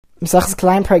Mesachas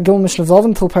Klein, Perek Gimel Mishnah Vav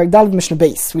until Perek Daled Mishnah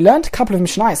Beis. We learned a couple of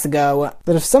Mishnayos ago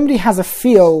that if somebody has a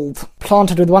field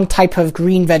planted with one type of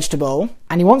green vegetable,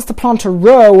 and he wants to plant a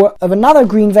row of another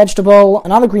green vegetable,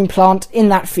 another green plant in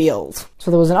that field.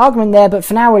 So there was an argument there, but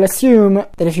for now we'll assume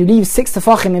that if you leave 6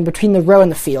 tefachim in between the row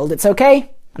and the field, it's okay,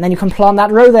 and then you can plant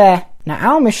that row there. Now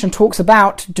our Mishnah talks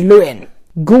about Deluin,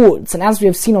 gourds, and as we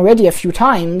have seen already a few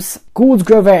times, gourds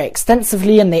grow very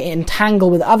extensively and they entangle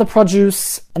with other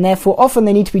produce, and therefore often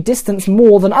they need to be distanced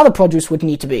more than other produce would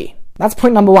need to be. That's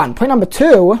point number one. Point number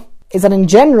two is that in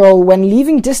general, when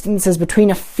leaving distances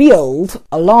between a field,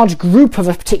 a large group of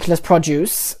a particular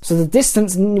produce, so the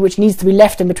distance which needs to be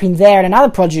left in between there and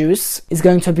another produce is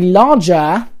going to be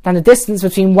larger than the distance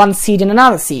between one seed and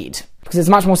another seed, because it's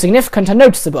much more significant and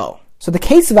noticeable. So the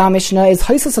case of our Mishnah is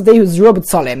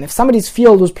if somebody's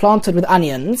field was planted with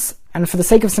onions, and for the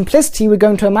sake of simplicity, we're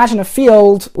going to imagine a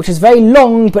field which is very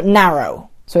long but narrow.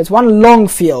 So it's one long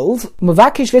field. He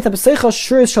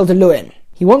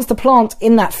wants to plant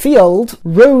in that field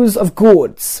rows of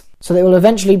gourds, so they will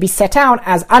eventually be set out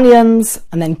as onions,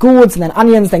 and then gourds, and then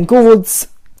onions, then gourds,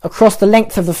 across the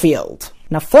length of the field.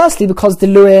 Now firstly, because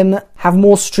Deluim have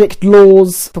more strict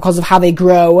laws because of how they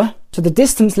grow, so the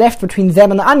distance left between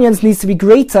them and the onions needs to be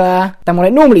greater than what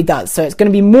it normally does, so it's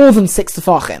going to be more than 6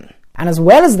 tefachim. And as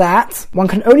well as that, one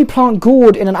can only plant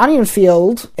gourd in an onion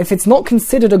field if it's not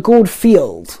considered a gourd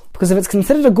field. Because if it's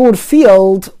considered a gourd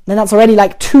field, then that's already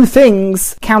like two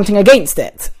things counting against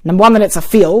it. Number one, that it's a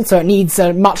field, so it needs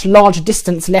a much larger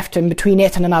distance left in between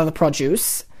it and another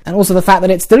produce. And also the fact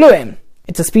that it's Deluim.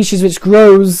 It's a species which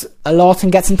grows a lot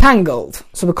and gets entangled.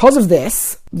 So because of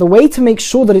this, the way to make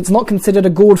sure that it's not considered a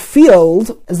gourd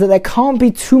field is that there can't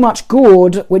be too much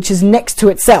gourd which is next to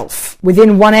itself,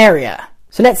 within one area.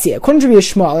 So let's see, according to Rabbi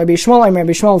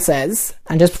Yishmael says,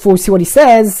 and just before we see what he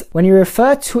says, when you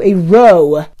refer to a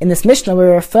row in this Mishnah,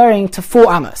 we're referring to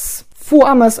 4 amos. 4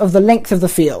 amos of the length of the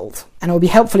field. And it will be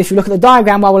helpful if you look at the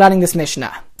diagram while we're learning this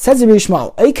Mishnah. Says Rabbi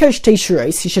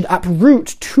Yishmael, he should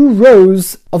uproot 2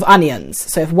 rows of onions.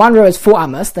 So if one row is 4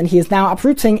 amos, then he is now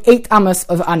uprooting 8 amos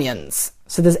of onions.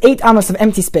 So there's 8 amos of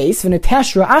empty space, and in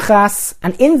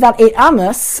that 8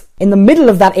 amos, in the middle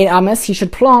of that 8 amos, he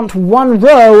should plant 1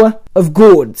 row of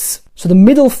gourds. So the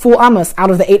middle 4 amos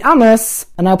out of the 8 amos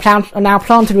are now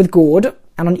planted with gourd,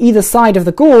 and on either side of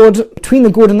the gourd, between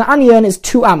the gourd and the onion, is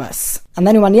 2 amos. And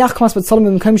then he leaves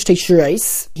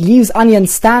onion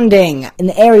standing in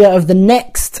the area of the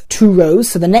next 2 rows,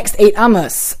 so the next 8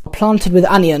 amos planted with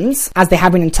onions, as they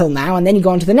have been until now, and then you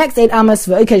go on to the next 8 amos,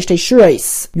 you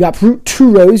uproot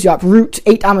 2 rows, you uproot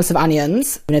 8 amos of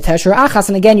onions, and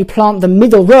again you plant the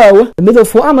middle row, the middle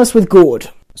 4 amos with gourd.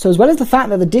 So as well as the fact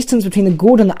that the distance between the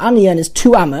gourd and the onion is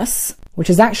 2 amos, which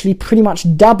is actually pretty much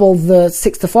double the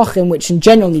 6 tefachim, which in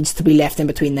general needs to be left in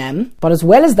between them. But as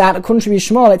well as that, according to Rabbi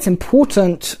Yishmael, it's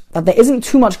important that there isn't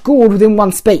too much gourd within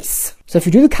one space. So if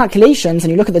you do the calculations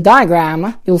and you look at the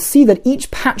diagram, you'll see that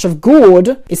each patch of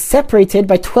gourd is separated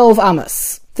by 12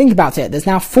 amos. Think about it. There's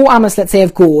now 4 amos, let's say,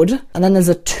 of gourd, and then there's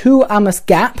a 2 amos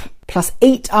gap, plus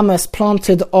 8 amos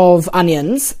planted of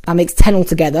onions. That makes 10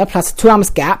 altogether, plus 2 amos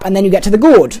gap, and then you get to the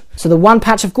gourd. So the one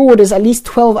patch of gourd is at least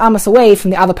 12 amos away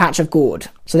from the other patch of gourd.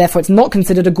 So therefore it's not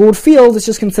considered a gourd field, it's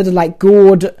just considered like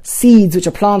gourd seeds which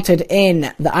are planted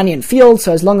in the onion field.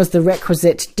 So as long as the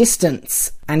requisite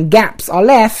distance and gaps are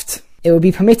left, it will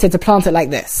be permitted to plant it like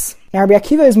this. Now Rabbi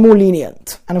Akiva is more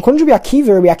lenient. And according to Rabbi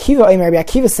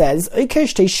Akiva says,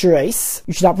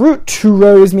 you should uproot 2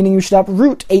 rows, meaning you should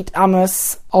uproot 8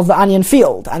 amos of the onion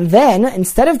field. And then,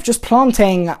 instead of just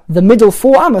planting the middle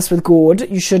 4 amos with gourd,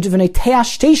 you should you could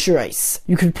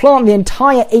plant the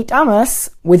entire 8 amos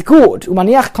with gourd. And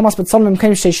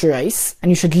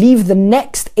you should leave the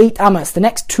next 8 amos, the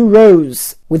next 2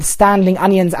 rows, with standing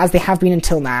onions as they have been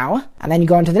until now. And then you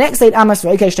go on to the next 8 amos,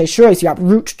 you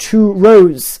uproot 2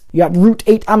 rows. You uproot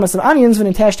 8 amos of onions, and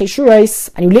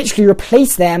you literally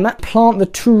replace them, plant the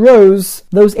 2 rows,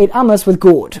 those 8 amos with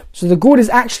gourd. So the gourd is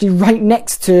actually right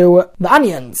next to the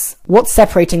onions. What's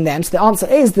separating them? So the answer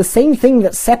is the same thing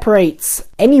that separates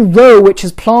any row which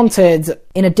is planted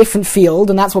in a different field,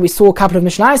 and that's what we saw a couple of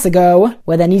Mishnayos ago,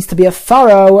 where there needs to be a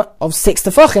furrow of 6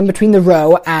 tefachim between the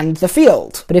row and the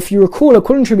field. But if you recall,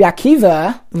 according to Rabbi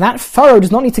Akiva, that furrow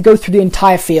does not need to go through the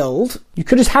entire field. You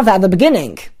could just have that at the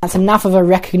beginning. That's enough of a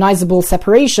recognizable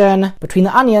separation between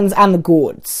the onions and the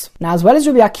gourds. Now, as well as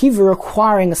Rabbi Akiva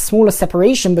requiring a smaller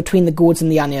separation between the gourds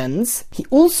and the onions, he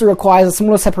also requires a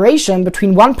smaller separation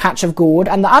between one patch of gourd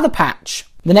and the other patch,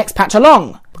 the next patch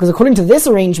along. Because according to this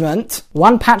arrangement,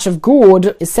 one patch of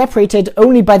gourd is separated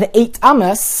only by the 8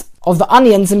 amos of the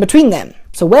onions in between them.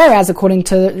 So whereas, according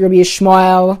to Rabbi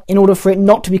Yishmael, in order for it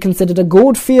not to be considered a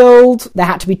gourd field, there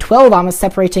had to be 12 amos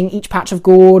separating each patch of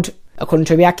gourd. According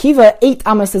to Rabbi Akiva, 8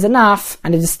 amos is enough,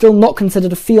 and it is still not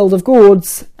considered a field of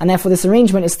gourds, and therefore this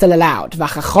arrangement is still allowed. The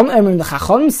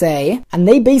Chacham say, and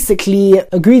they basically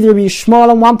agree with Rabbi Yishmael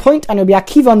on one point and Rabbi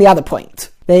Akiva on the other point.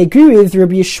 They agree with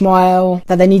Rabbi Yishmael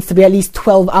that there needs to be at least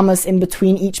 12 amos in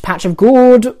between each patch of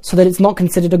gourd, so that it's not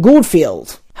considered a gourd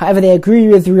field. However, they agree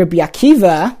with Rabbi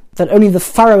Akiva that only the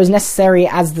furrow is necessary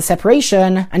as the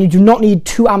separation, and you do not need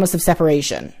 2 amos of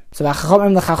separation. So the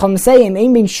Chacham say, if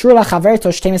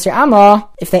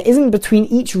there isn't between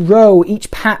each row,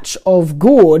 each patch of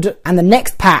gourd, and the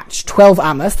next patch 12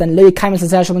 amos, then you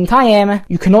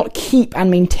cannot keep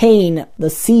and maintain the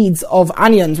seeds of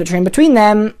onions which are in between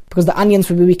them, because the onions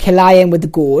would be kilayim with the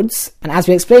gourds. And as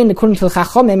we explained, according to the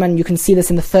Chachomim, and you can see this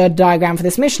in the third diagram for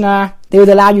this Mishnah, they would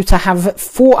allow you to have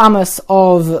 4 amos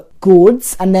of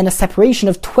gourds, and then a separation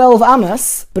of 12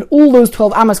 amos, but all those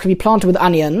 12 amos could be planted with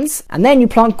onions, and then you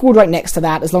plant gourd right next to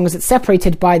that, as long as it's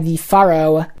separated by the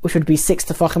furrow, which would be 6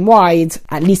 tefachim wide,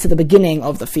 at least at the beginning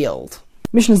of the field.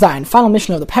 Mishnah Zayin, final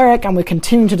Mishnah of the Perek, and we're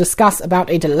continuing to discuss about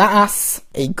a dela'as,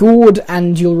 a gourd,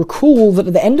 and you'll recall that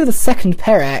at the end of the second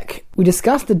Perek, we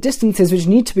discussed the distances which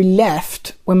need to be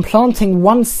left when planting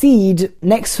one seed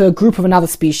next to a group of another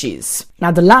species.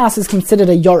 Now, dela'as is considered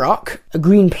a yorok, a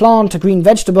green plant, a green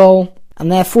vegetable,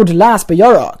 and therefore dela'as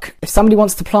b'yorok. If somebody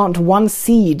wants to plant one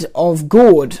seed of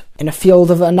gourd in a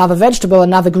field of another vegetable,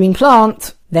 another green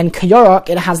plant, then kayorok,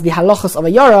 it has the halachos of a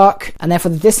yorok, and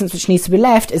therefore the distance which needs to be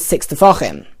left is 6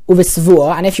 tefachim.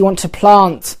 Uvisvur, and if you want to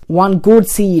plant one gourd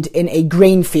seed in a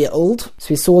grain field,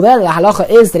 so we saw there, the halacha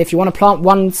is that if you want to plant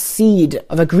one seed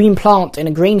of a green plant in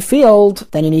a grain field,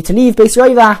 then you need to leave Beis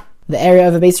Rova, the area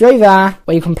of a Beis Rova,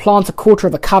 where you can plant a quarter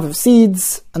of a kav of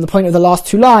seeds, and the point of the last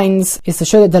 2 lines is to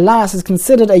show that the dela'as is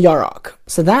considered a yorok.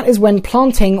 So that is when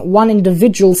planting one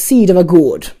individual seed of a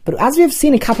gourd. But as we have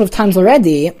seen a couple of times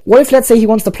already, what if, let's say, he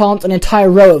wants to plant an entire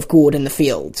row of gourd in the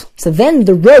field? So then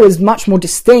the row is much more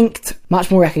distinct,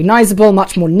 much more recognizable,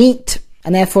 much more neat,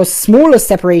 and therefore a smaller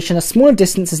separation, a smaller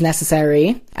distance is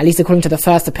necessary, at least according to the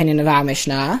first opinion of our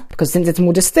Mishnah, because since it's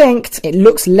more distinct, it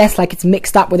looks less like it's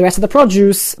mixed up with the rest of the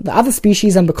produce, the other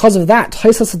species, and because of that,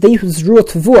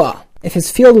 if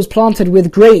his field was planted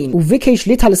with grain, and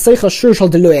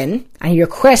he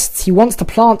requests, he wants to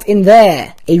plant in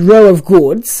there a row of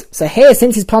gourds, so here,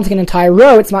 since he's planting an entire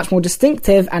row, it's much more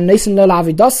distinctive, and he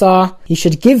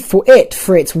should give for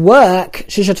its work,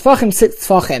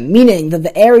 meaning that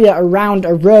the area around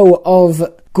a row of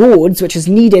gourds, which is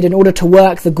needed in order to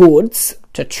work the gourds,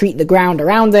 to treat the ground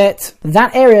around it,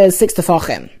 that area is 6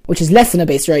 tefachim, which is less than a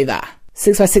Beis Rova.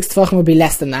 6 by 6 tefachim would be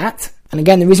less than that. And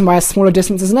again, the reason why a smaller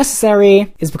distance is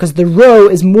necessary is because the row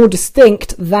is more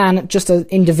distinct than just an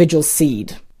individual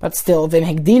seed. But still, vim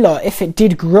hegdila, if it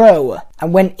did grow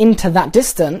and went into that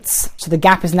distance, so the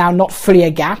gap is now not fully a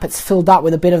gap, it's filled up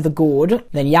with a bit of the gourd,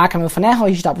 then yakam ufaneho,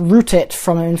 you should uproot it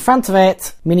from in front of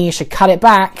it, meaning you should cut it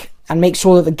back and make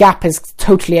sure that the gap is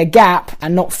totally a gap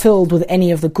and not filled with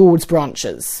any of the gourd's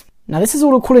branches. Now, this is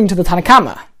all according to the Tanna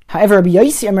Kamma. However, Rabbi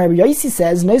Yossi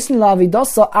says, Nosin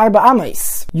la'avidosa arba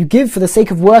amos. You give for the sake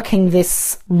of working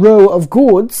this row of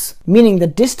gourds, meaning the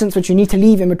distance which you need to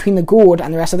leave in between the gourd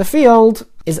and the rest of the field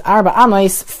is arba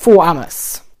amos, 4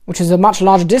 amos, which is a much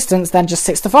larger distance than just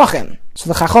 6 tefachim.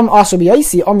 So the Chacham asked Rabbi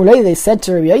Yossi, Omrulei, they said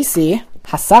to Rabbi Yossi,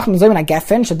 Hasach mzomen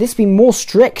hagefen, should this be more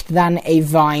strict than a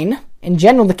vine? In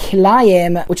general, the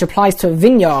kilayim, which applies to a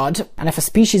vineyard, and if a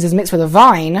species is mixed with a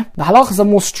vine, the halachas are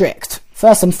more strict.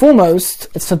 First and foremost,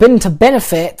 it's forbidden to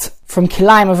benefit from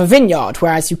kilayim of a vineyard,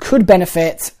 whereas you could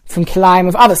benefit from kilayim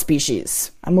of other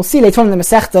species. And we'll see later on in the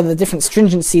Masechta the different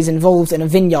stringencies involved in a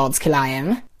vineyard's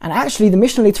kilayim. And actually, the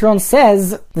Mishnah later on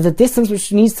says that the distance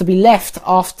which needs to be left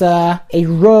after a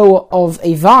row of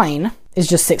a vine is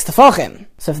just 6 tefachim.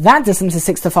 So if that distance is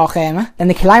 6 tefachim, then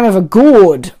the kilayim of a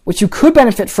gourd, which you could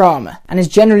benefit from, and is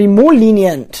generally more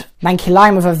lenient than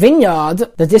kilayim of a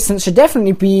vineyard, the distance should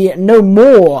definitely be no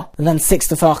more than 6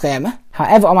 tefachim.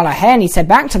 However, Amar Lahen, he said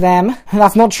back to them,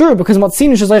 that's not true, because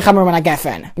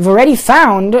we've already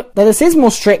found that this is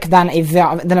more strict than a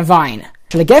vine.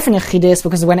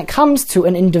 Because when it comes to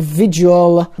an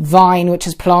individual vine which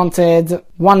is planted,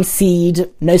 one seed,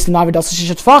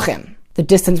 the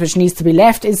distance which needs to be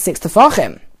left is 6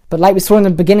 tefachim. But like we saw in the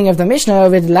beginning of the Mishnah,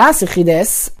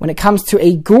 when it comes to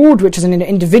a gourd which is an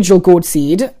individual gourd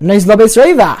seed,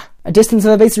 a distance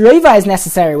of a Beis Rova is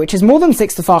necessary, which is more than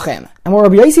 6 tefachim. And what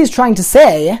Rabbi Yossi is trying to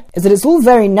say is that it's all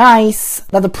very nice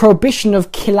that the prohibition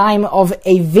of kilayim of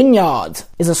a vineyard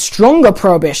is a stronger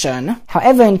prohibition.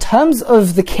 However, in terms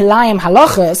of the kilayim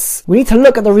halachas, we need to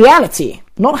look at the reality.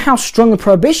 Not how strong the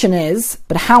prohibition is,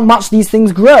 but how much these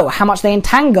things grow, how much they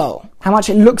entangle, how much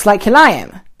it looks like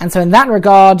kilayim. And so in that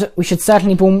regard, we should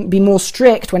certainly be more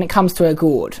strict when it comes to a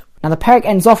gourd. Now the parak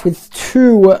ends off with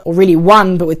two, or really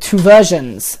one, but with two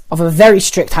versions of a very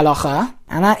strict halacha,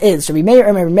 and that is, Rabbi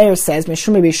Meir says,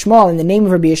 Mishum Rabbi Yishmael, in the name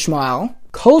of Rabbi Yishmael,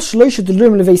 Kol shloisha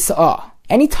delum levei sa'ah.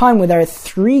 Any time where there are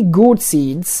 3 gourd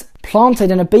seeds planted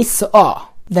in a beis sa'ah,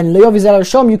 then lo yavizel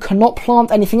sham, you cannot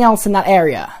plant anything else in that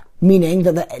area. Meaning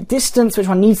that the distance which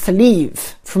one needs to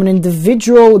leave from an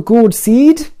individual gourd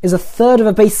seed is 1/3 of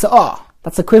a beis sa'ah.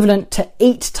 That's equivalent to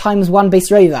 8 times 1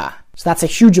 beis rova. So that's a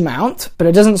huge amount, but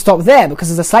it doesn't stop there, because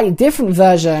there's a slightly different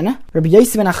version. Rabbi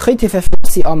Yossi ben Achoitef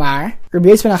Efrosi Omar. Rabbi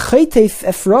Yossi ben Achoitef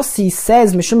Efrosi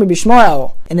says, Mishum Rabbi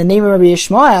Yishmael, in the name of Rabbi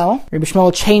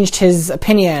Yishmael changed his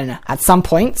opinion at some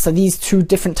point, so these two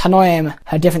different Tanoim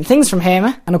heard different things from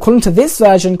him, and according to this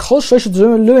version, Kol Shlosh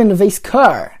Luin Veis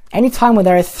Kur. Any time where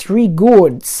there are 3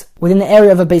 gourds within the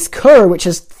area of a beis kur, which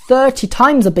is 30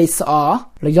 times a beis sa'ah,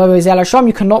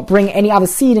 you cannot bring any other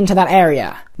seed into that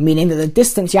area. Meaning that the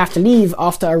distance you have to leave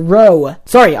after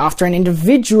an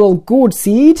individual gourd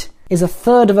seed is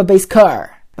 1/3 of a beis kur.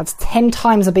 That's 10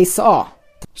 times a beis sa'ah.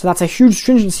 So that's a huge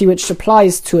stringency which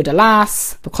applies to a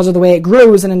dalas because of the way it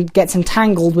grows and it gets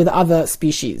entangled with other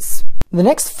species. The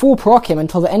next 4 parakim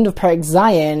until the end of Perek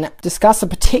Zayin discuss a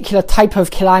particular type of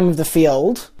kilayim of the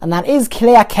field, and that is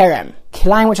kilei kerem,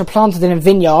 kilayim which are planted in a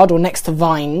vineyard or next to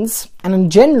vines. And in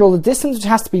general, the distance which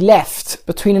has to be left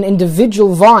between an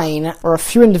individual vine or a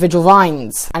few individual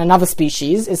vines and another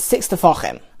species is 6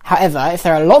 tefachim. However, if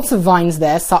there are lots of vines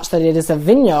there such that it is a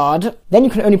vineyard, then you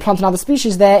can only plant another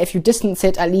species there if you distance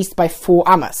it at least by 4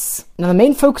 amos. Now the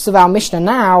main focus of our Mishnah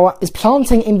now is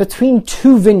planting in between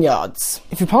 2 vineyards.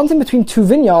 If you plant in between 2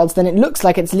 vineyards, then it looks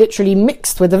like it's literally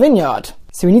mixed with the vineyard.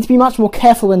 So we need to be much more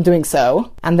careful when doing so,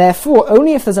 and therefore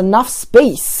only if there's enough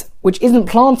space which isn't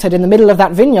planted in the middle of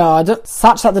that vineyard,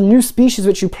 such that the new species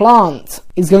which you plant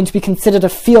is going to be considered a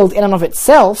field in and of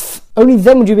itself, only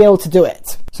then would you be able to do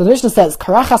it. So the Mishnah says,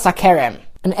 Karachas HaKerem,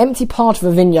 an empty part of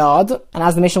a vineyard, and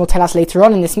as the Mishnah will tell us later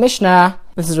on in this Mishnah,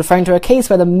 this is referring to a case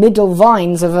where the middle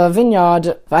vines of a vineyard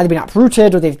have either been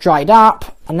uprooted or they've dried up,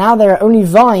 and now there are only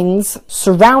vines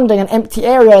surrounding an empty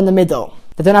area in the middle.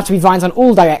 There don't have to be vines on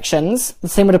all directions. The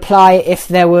same would apply if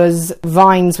there was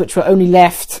vines which were only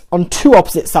left on 2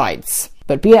 opposite sides.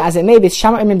 But be it as it may,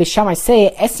 Bishamai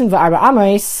say, Esin v'arba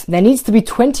amos, there needs to be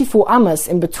 24 amos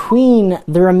in between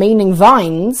the remaining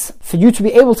vines for you to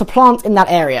be able to plant in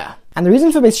that area. And the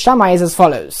reason for Beis Shammai is as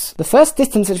follows. The first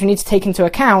distance which we need to take into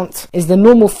account is the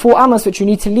normal 4 amos which you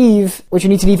need to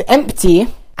leave empty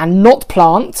and not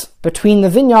plant between the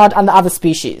vineyard and the other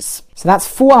species. So that's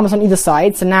 4 amos on either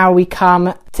side, so now we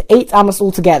come to 8 amos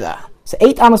altogether. So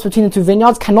 8 amos between the 2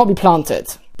 vineyards cannot be planted.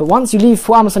 But once you leave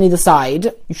 4 amos on either side,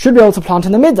 you should be able to plant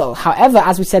in the middle. However,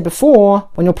 as we said before,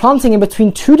 when you're planting in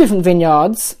between 2 different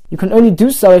vineyards, you can only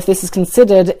do so if this is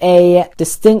considered a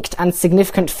distinct and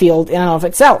significant field in and of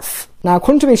itself. Now,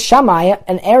 according to Beis Shammai,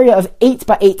 an area of 8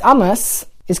 by 8 amos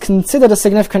is considered a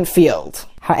significant field.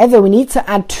 However, we need to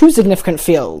add 2 significant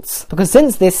fields, because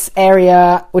since this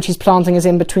area which he's planting is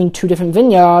in between 2 different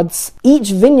vineyards, each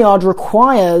vineyard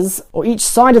requires, or each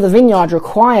side of the vineyard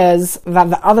requires, that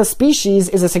the other species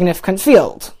is a significant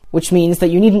field. Which means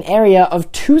that you need an area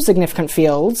of 2 significant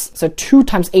fields, so 2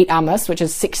 times 8 amos, which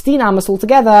is 16 amos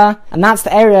altogether, and that's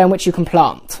the area in which you can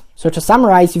plant. So to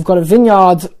summarize, you've got a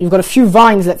vineyard, you've got a few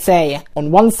vines, let's say,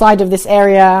 on one side of this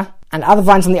area, and other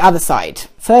vines on the other side.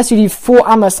 First you leave 4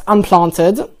 amos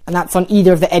unplanted, and that's on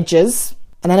either of the edges.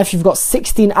 And then if you've got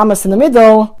 16 amos in the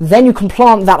middle, then you can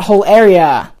plant that whole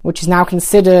area, which is now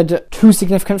considered 2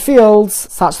 significant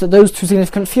fields, such that those 2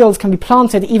 significant fields can be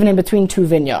planted even in between 2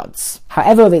 vineyards.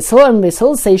 However, Beis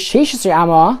Hillel say Sheishesrei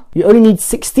Amah, you only need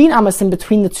 16 amos in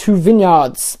between the 2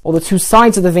 vineyards, or the 2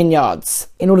 sides of the vineyards,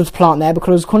 in order to plant there,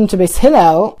 because according to Beis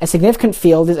Hillel, a significant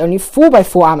field is only 4 by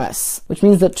 4 amos, which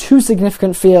means that 2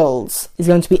 significant fields is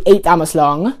going to be 8 amos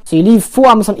long. So you leave 4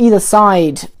 amos on either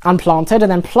side unplanted,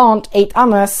 and then plant 8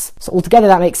 amos, so altogether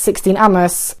that makes 16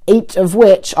 amos, 8 of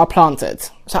which are planted.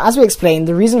 So as we explained,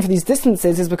 the reason for these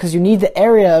distances is because you need the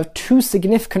area of 2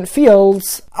 significant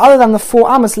fields other than the 4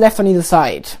 amos left on either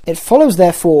side. It follows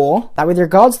therefore that with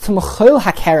regards to Mechol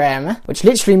HaKerem, which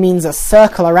literally means a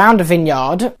circle around a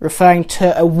vineyard, referring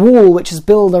to a wall which is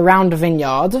built around a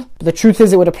vineyard, but the truth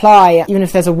is it would apply even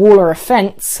if there's a wall or a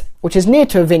fence which is near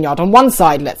to a vineyard on one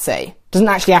side, let's say. Doesn't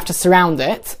actually have to surround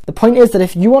it. The point is that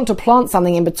if you want to plant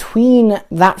something in between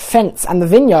that fence and the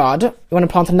vineyard, you want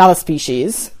to plant another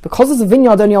species, because there's a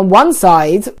vineyard only on one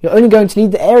side, you're only going to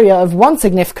need the area of one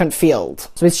significant field.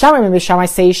 So with Shammai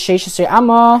says Sheishesrei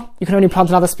Amah, you can only plant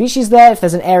another species there if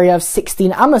there's an area of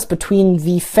 16 amos between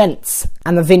the fence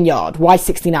and the vineyard. Why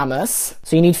 16 amos?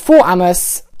 So you need 4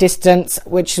 amos distance,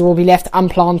 which will be left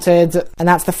unplanted, and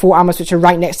that's the 4 amos which are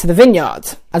right next to the vineyard.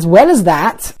 As well as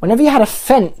that, whenever you had a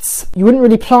fence, you wouldn't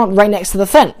really plant right next to the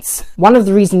fence. One of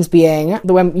the reasons being that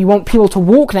when you want people to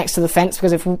walk next to the fence,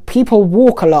 because if people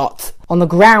walk a lot on the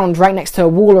ground right next to a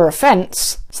wall or a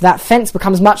fence, so that fence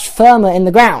becomes much firmer in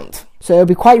the ground. So it would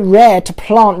be quite rare to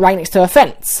plant right next to a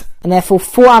fence, and therefore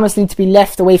 4 amos need to be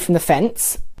left away from the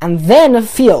fence, and then a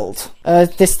field, a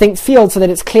distinct field, so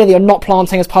that it's clear that you're not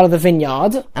planting as part of the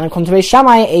vineyard. And according to Beis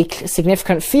Shammai, a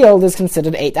significant field is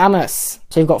considered 8 amos.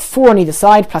 So you've got 4 on either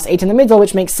side, plus 8 in the middle,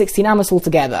 which makes 16 amos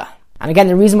altogether. And again,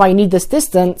 the reason why you need this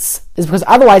distance is because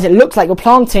otherwise it looks like you're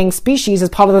planting species as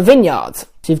part of the vineyard.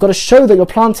 So you've got to show that you're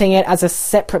planting it as a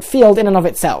separate field in and of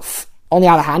itself. On the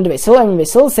other hand, Beis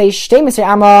Hillel says Shtei Mesrei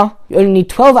Amah, you only need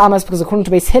 12 amos, because according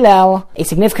to Beis Hillel, a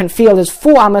significant field is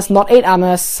 4 amos, not 8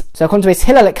 amos. So according to Beis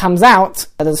Hillel, it comes out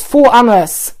that there's 4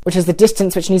 amos, which is the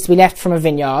distance which needs to be left from a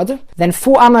vineyard. Then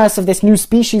 4 amos of this new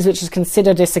species, which is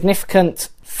considered a significant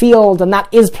field, and that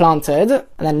is planted. And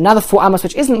then another 4 amos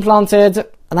which isn't planted,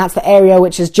 and that's the area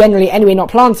which is generally anyway not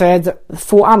planted, the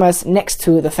 4 amos next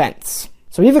to the fence.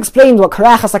 So we've explained what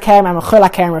Karachas HaKerem and Mechol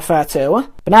HaKerem refer to,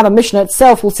 but now the Mishnah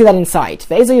itself will see that inside.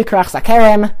 Ve'ezu Karachas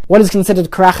HaKerem, what is considered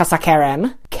Karachas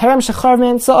HaKerem? Kerem Shechar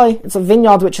Me'entzoi, it's a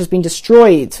vineyard which has been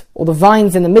destroyed, or the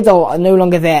vines in the middle are no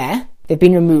longer there, they've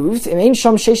been removed. Im Ein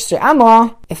Sham Sheishesrei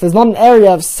Amah, if there's not an area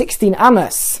of 16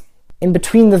 amos in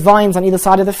between the vines on either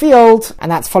side of the field, and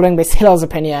that's following Beis Hillel's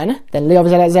opinion, then Li'ov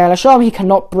Zer Lasham, he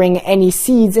cannot bring any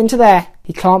seeds into there.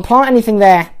 He can't plant anything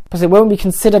there, because it won't be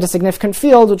considered a significant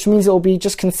field, which means it will be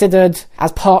just considered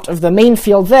as part of the main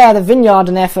field there, the vineyard,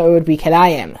 and therefore it would be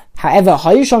kelayim. However,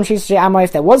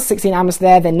 if there was 16 amos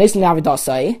there, then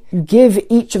you give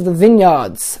each of the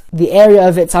vineyards the area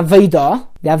of its avodah.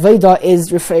 The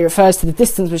avodah refers to the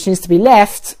distance which needs to be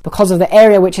left because of the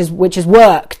area which is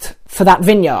worked for that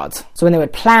vineyard. So when they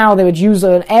would plow, they would use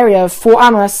an area of 4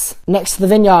 amos next to the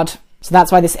vineyard. So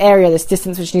that's why this area, this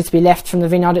distance which needs to be left from the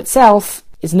vineyard itself,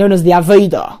 is known as the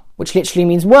avodah, which literally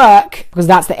means work, because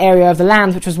that's the area of the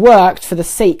land which was worked for the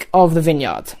sake of the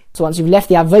vineyard. So once you've left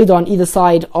the avodah on either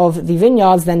side of the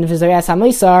vineyards, then v'zoreas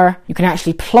ha'moisar, you can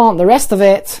actually plant the rest of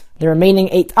it, the remaining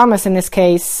 8 amos in this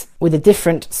case, with a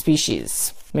different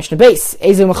species. Mishnah Beis,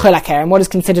 Ezu Mechol HaKerem, what is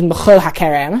considered Mechol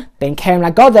HaKerem? Ben Kerem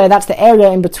Lagoda, that's the area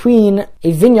in between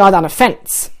a vineyard and a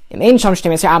fence.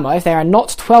 If there are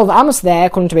not 12 amos there,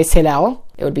 according to Beis Hillel,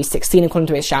 it would be 16 according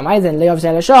to Beis Shammai, then Le'ov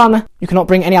Zer Lasham, you cannot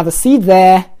bring any other seed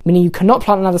there, meaning you cannot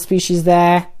plant another species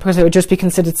there, because it would just be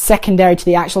considered secondary to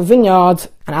the actual vineyard,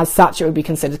 and as such it would be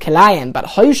considered kelayim. But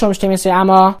Hoyushom Shtei Mesrei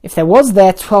Amah, if there was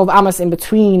there 12 amos in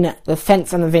between the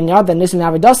fence and the vineyard, then Nisun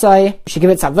Avodasai, you should give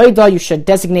it avodah, you should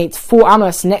designate 4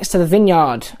 amos next to the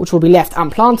vineyard, which will be left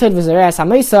unplanted, v'zoreas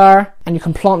ha'moisar, and you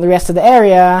can plant the rest of the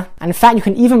area, and in fact you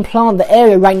can even plant the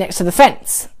area right next to the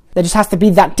fence. There just has to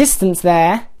be that distance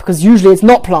there, because usually it's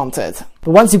not planted.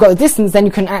 But once you've got the distance, then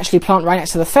you can actually plant right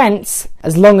next to the fence,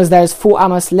 as long as there's 4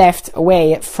 amos left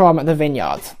away from the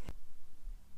vineyard.